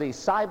for these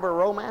cyber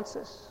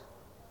romances.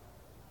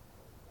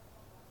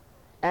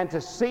 And to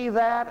see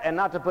that and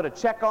not to put a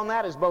check on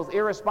that is both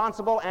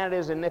irresponsible and it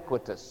is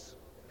iniquitous.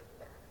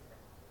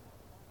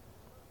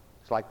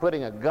 It's like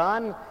putting a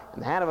gun in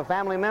the hand of a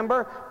family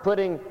member,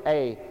 putting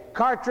a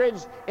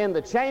cartridge in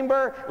the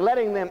chamber,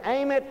 letting them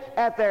aim it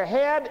at their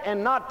head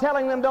and not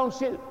telling them don't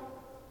shoot.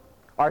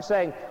 Or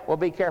saying, well,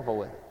 be careful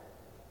with it.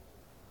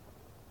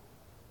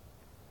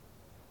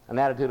 An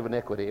attitude of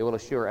iniquity, it will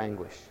assure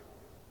anguish.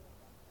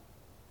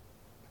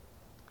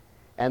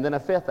 And then a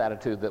fifth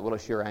attitude that will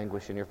assure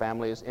anguish in your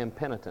family is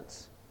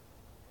impenitence.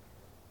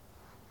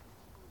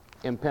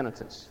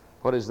 Impenitence.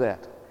 What is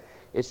that?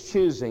 It's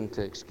choosing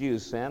to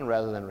excuse sin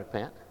rather than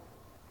repent.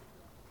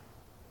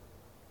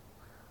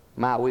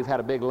 My, we've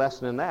had a big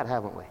lesson in that,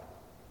 haven't we?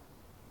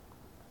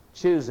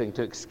 Choosing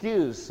to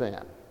excuse sin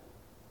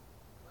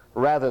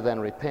rather than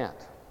repent.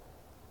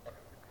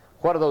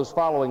 What do those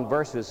following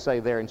verses say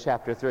there in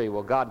chapter 3?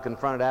 Well, God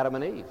confronted Adam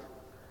and Eve.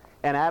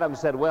 And Adam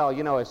said, well,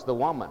 you know, it's the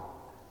woman.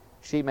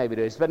 She may be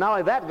doing this. But not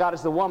only that, God,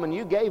 it's the woman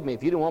you gave me.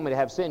 If you didn't want me to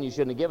have sin, you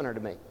shouldn't have given her to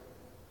me.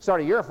 It's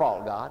sort of your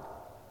fault, God.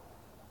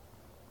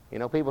 You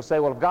know, people say,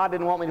 well, if God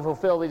didn't want me to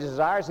fulfill these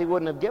desires, he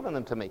wouldn't have given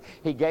them to me.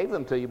 He gave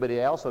them to you, but he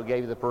also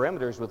gave you the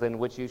perimeters within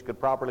which you could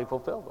properly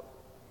fulfill them.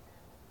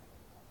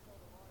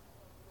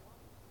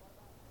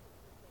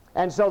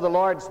 And so the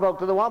Lord spoke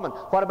to the woman.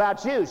 What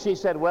about you? She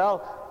said,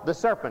 well, the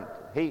serpent,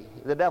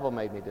 the devil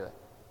made me do it.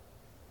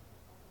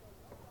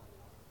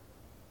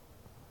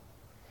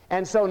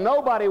 And so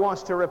nobody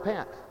wants to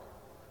repent.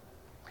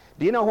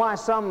 Do you know why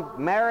some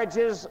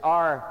marriages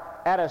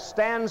are at a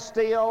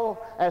standstill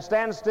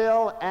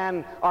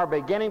and are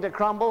beginning to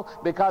crumble?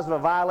 Because of a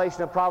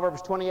violation of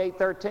Proverbs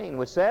 28:13,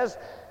 which says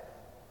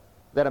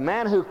that a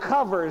man who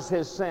covers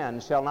his sin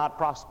shall not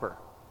prosper.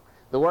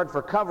 The word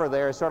for cover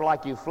there is sort of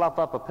like you fluff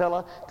up a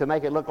pillow to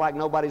make it look like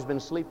nobody's been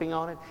sleeping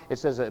on it. It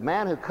says, a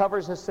man who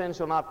covers his sin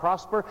shall not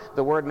prosper.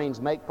 The word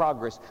means make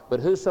progress. But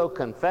whoso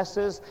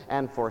confesses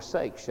and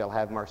forsakes shall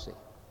have mercy.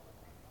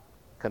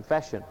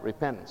 Confession,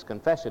 repentance,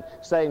 confession,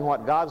 saying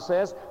what God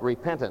says,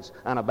 repentance,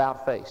 an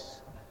about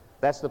face.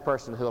 That's the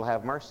person who will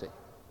have mercy.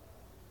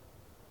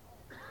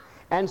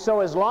 And so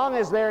as long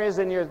as there is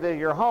in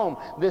your home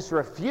this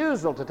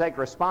refusal to take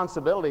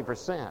responsibility for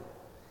sin,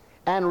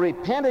 and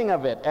repenting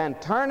of it,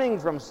 and turning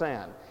from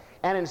sin,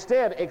 and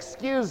instead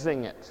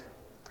excusing it,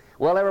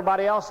 well,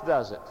 everybody else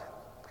does it.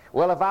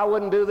 Well, if I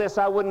wouldn't do this,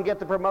 I wouldn't get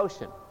the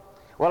promotion.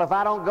 Well, if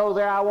I don't go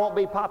there, I won't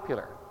be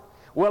popular.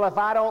 Well, if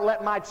I don't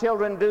let my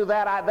children do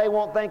that, they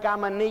won't think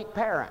I'm a neat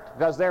parent,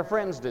 because their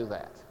friends do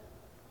that.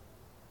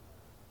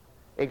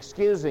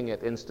 Excusing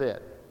it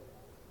instead.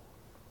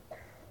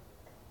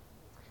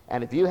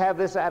 And if you have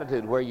this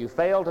attitude where you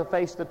fail to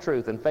face the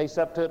truth and face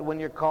up to it when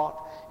you're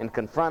caught and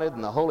confronted,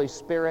 and the Holy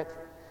Spirit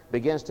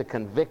begins to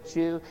convict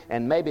you,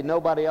 and maybe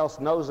nobody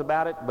else knows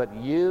about it but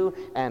you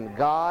and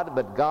God,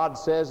 but God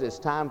says it's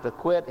time to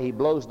quit. He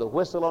blows the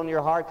whistle on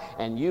your heart,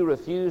 and you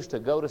refuse to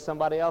go to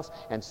somebody else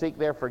and seek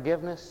their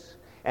forgiveness.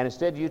 And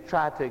instead you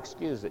try to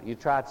excuse it. You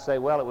try to say,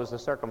 well, it was the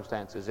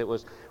circumstances. It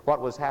was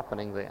what was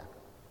happening then.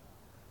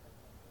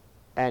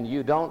 And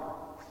you don't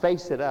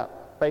face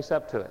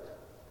up to it.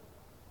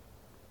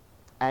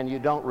 And you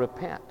don't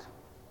repent.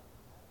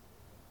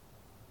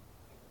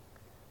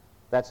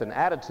 That's an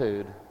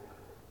attitude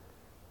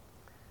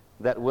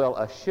that will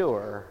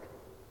assure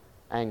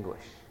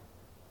anguish.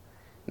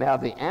 Now,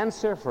 the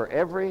answer for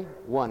every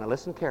one, now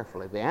listen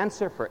carefully, the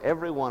answer for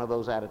every one of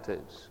those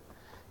attitudes,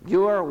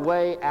 your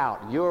way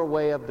out, your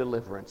way of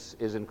deliverance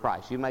is in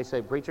Christ. You may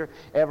say, preacher,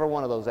 every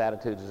one of those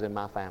attitudes is in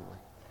my family.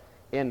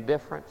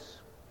 Indifference,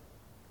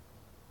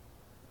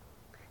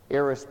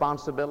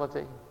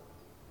 irresponsibility,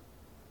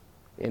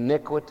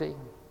 iniquity,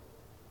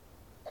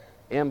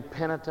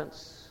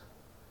 impenitence.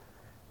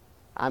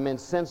 I'm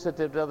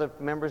insensitive to other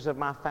members of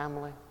my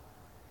family.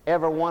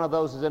 Every one of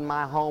those is in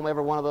my home.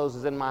 Every one of those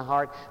is in my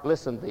heart.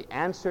 Listen, the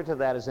answer to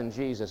that is in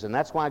Jesus. And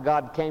that's why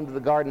God came to the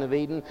Garden of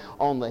Eden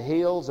on the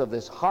heels of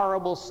this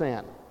horrible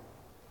sin.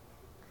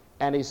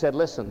 And he said,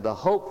 listen, the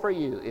hope for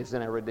you is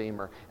in a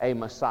Redeemer, a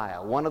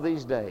Messiah. One of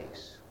these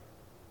days,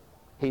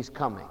 he's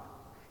coming.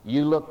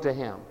 You look to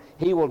him.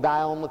 He will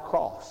die on the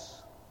cross.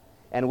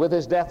 And with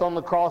his death on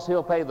the cross,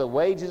 he'll pay the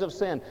wages of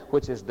sin,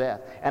 which is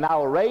death. And I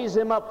will raise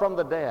him up from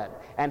the dead,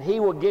 and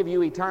he will give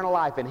you eternal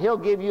life, and he'll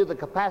give you the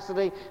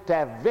capacity to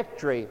have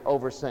victory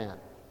over sin.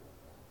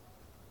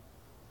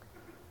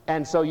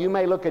 And so you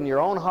may look in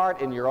your own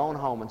heart, in your own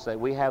home, and say,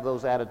 we have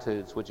those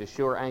attitudes which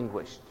assure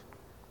anguish.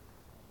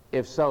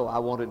 If so, I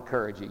want to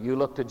encourage you. You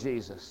look to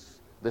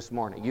Jesus this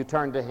morning. You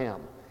turn to him.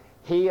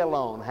 He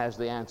alone has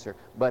the answer,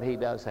 but he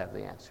does have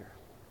the answer.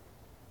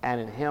 And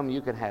in him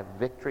you can have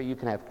victory, you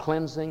can have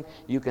cleansing,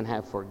 you can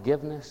have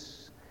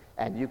forgiveness,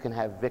 and you can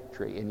have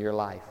victory in your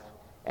life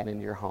and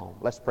in your home.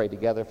 Let's pray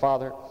together.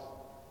 Father,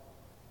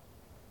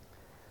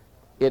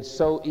 it's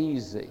so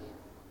easy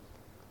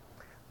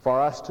for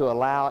us to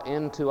allow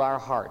into our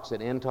hearts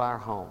and into our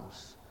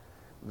homes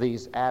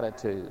these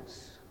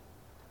attitudes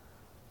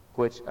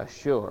which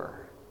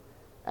assure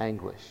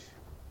anguish.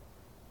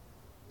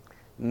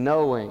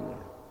 Knowing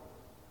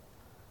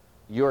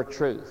your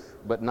truth,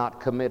 but not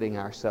committing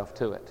ourselves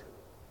to it.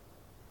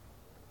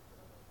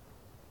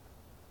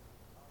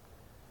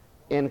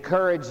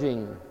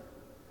 Encouraging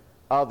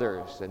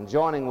others and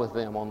joining with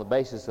them on the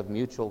basis of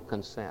mutual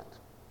consent.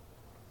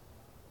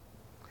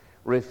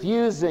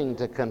 Refusing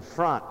to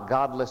confront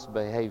godless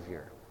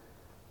behavior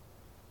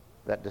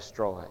that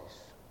destroys.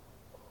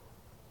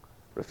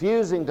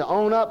 Refusing to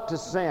own up to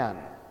sin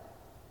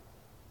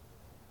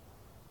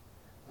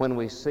when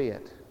we see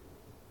it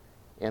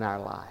in our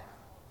life.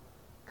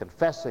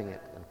 Confessing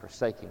it and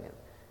forsaking it,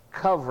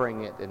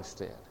 covering it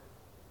instead.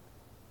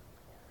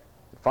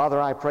 Father,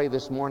 I pray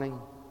this morning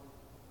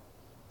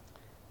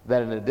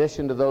that in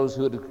addition to those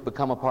who have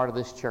become a part of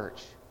this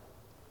church,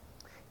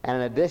 and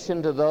in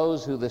addition to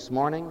those who this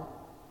morning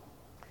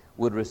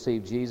would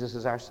receive Jesus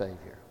as our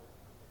Savior,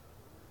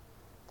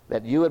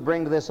 that you would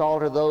bring to this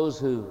altar those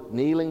who,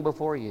 kneeling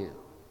before you,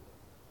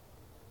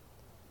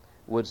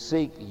 would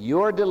seek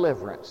your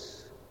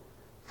deliverance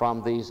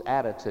from these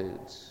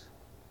attitudes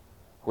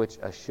which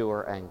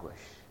assure anguish.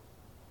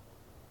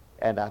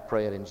 And I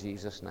pray it in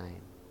Jesus'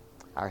 name.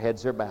 Our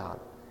heads are bowed.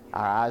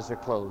 Our eyes are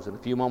closed. In a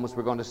few moments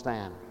we're going to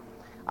stand.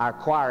 Our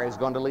choir is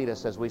going to lead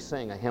us as we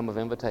sing a hymn of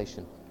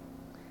invitation.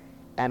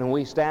 And when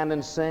we stand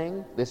and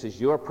sing, this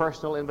is your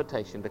personal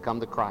invitation to come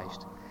to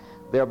Christ.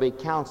 There'll be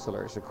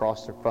counselors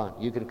across the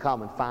front. You can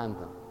come and find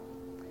them.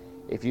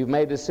 If you've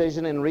made a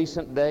decision in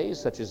recent days,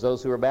 such as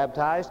those who are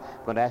baptized,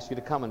 I'm going to ask you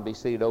to come and be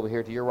seated over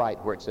here to your right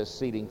where it says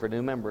seating for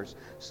new members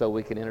so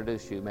we can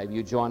introduce you. Maybe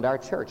you joined our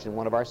church in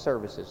one of our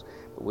services,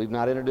 but we've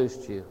not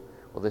introduced you.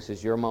 Well, this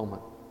is your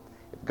moment.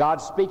 If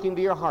God's speaking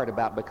to your heart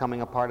about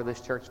becoming a part of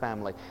this church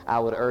family, I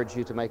would urge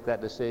you to make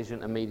that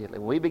decision immediately.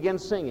 When we begin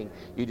singing,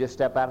 you just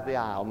step out of the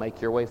aisle,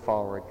 make your way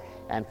forward,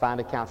 and find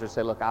a counselor and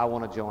say, look, I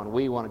want to join,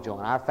 we want to join,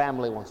 our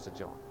family wants to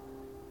join.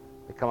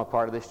 Become a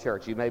part of this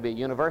church. You may be a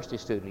university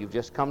student. You've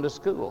just come to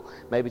school.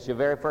 Maybe it's your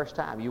very first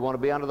time. You want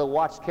to be under the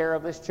watch care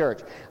of this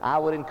church. I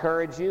would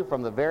encourage you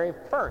from the very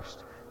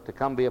first to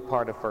come be a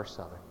part of First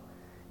Southern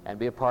and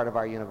be a part of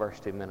our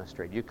university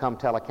ministry. You come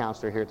tell a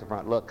counselor here at the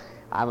front, look,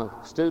 I'm a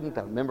student,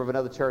 I'm a member of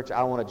another church,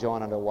 I want to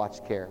join under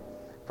watch care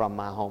from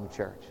my home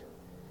church.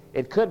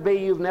 It could be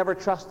you've never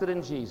trusted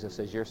in Jesus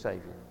as your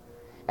Savior,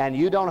 and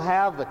you don't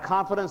have the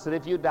confidence that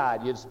if you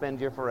died, you'd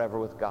spend your forever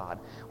with God.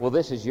 Well,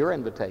 this is your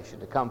invitation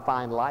to come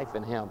find life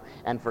in Him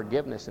and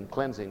forgiveness and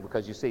cleansing,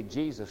 because you see,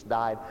 Jesus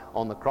died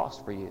on the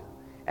cross for you.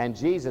 And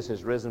Jesus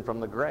is risen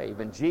from the grave,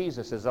 and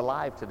Jesus is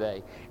alive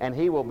today, and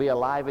He will be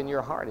alive in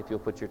your heart if you'll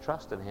put your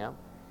trust in Him.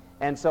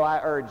 And so I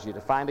urge you to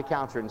find a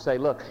counselor and say,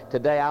 look,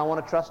 today I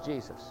want to trust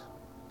Jesus.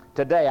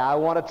 Today I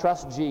want to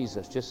trust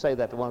Jesus. Just say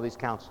that to one of these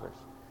counselors.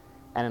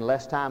 And in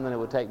less time than it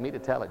would take me to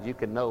tell it, you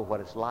can know what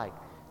it's like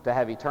to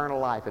have eternal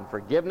life and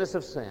forgiveness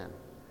of sin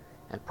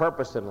and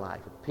purpose in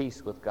life and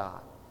peace with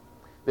God.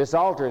 This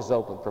altar is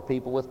open for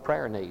people with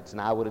prayer needs, and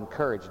I would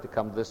encourage you to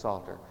come to this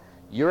altar.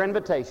 Your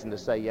invitation to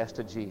say yes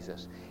to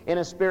Jesus. In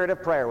a spirit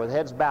of prayer with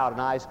heads bowed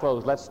and eyes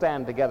closed, let's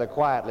stand together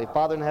quietly.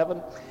 Father in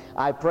heaven,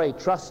 I pray,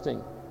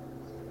 trusting,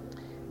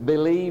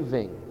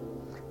 believing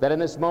that in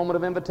this moment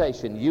of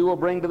invitation you will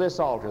bring to this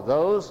altar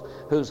those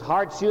whose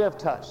hearts you have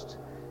touched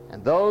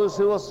and those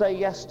who will say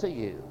yes to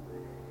you.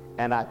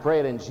 And I pray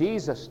it in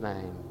Jesus'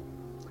 name.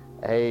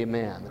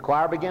 Amen. The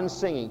choir begins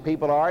singing.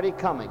 People are already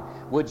coming.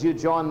 Would you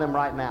join them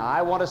right now?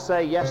 I want to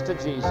say yes to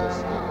Jesus.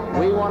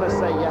 We want to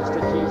say yes to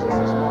Jesus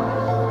this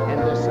morning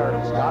in this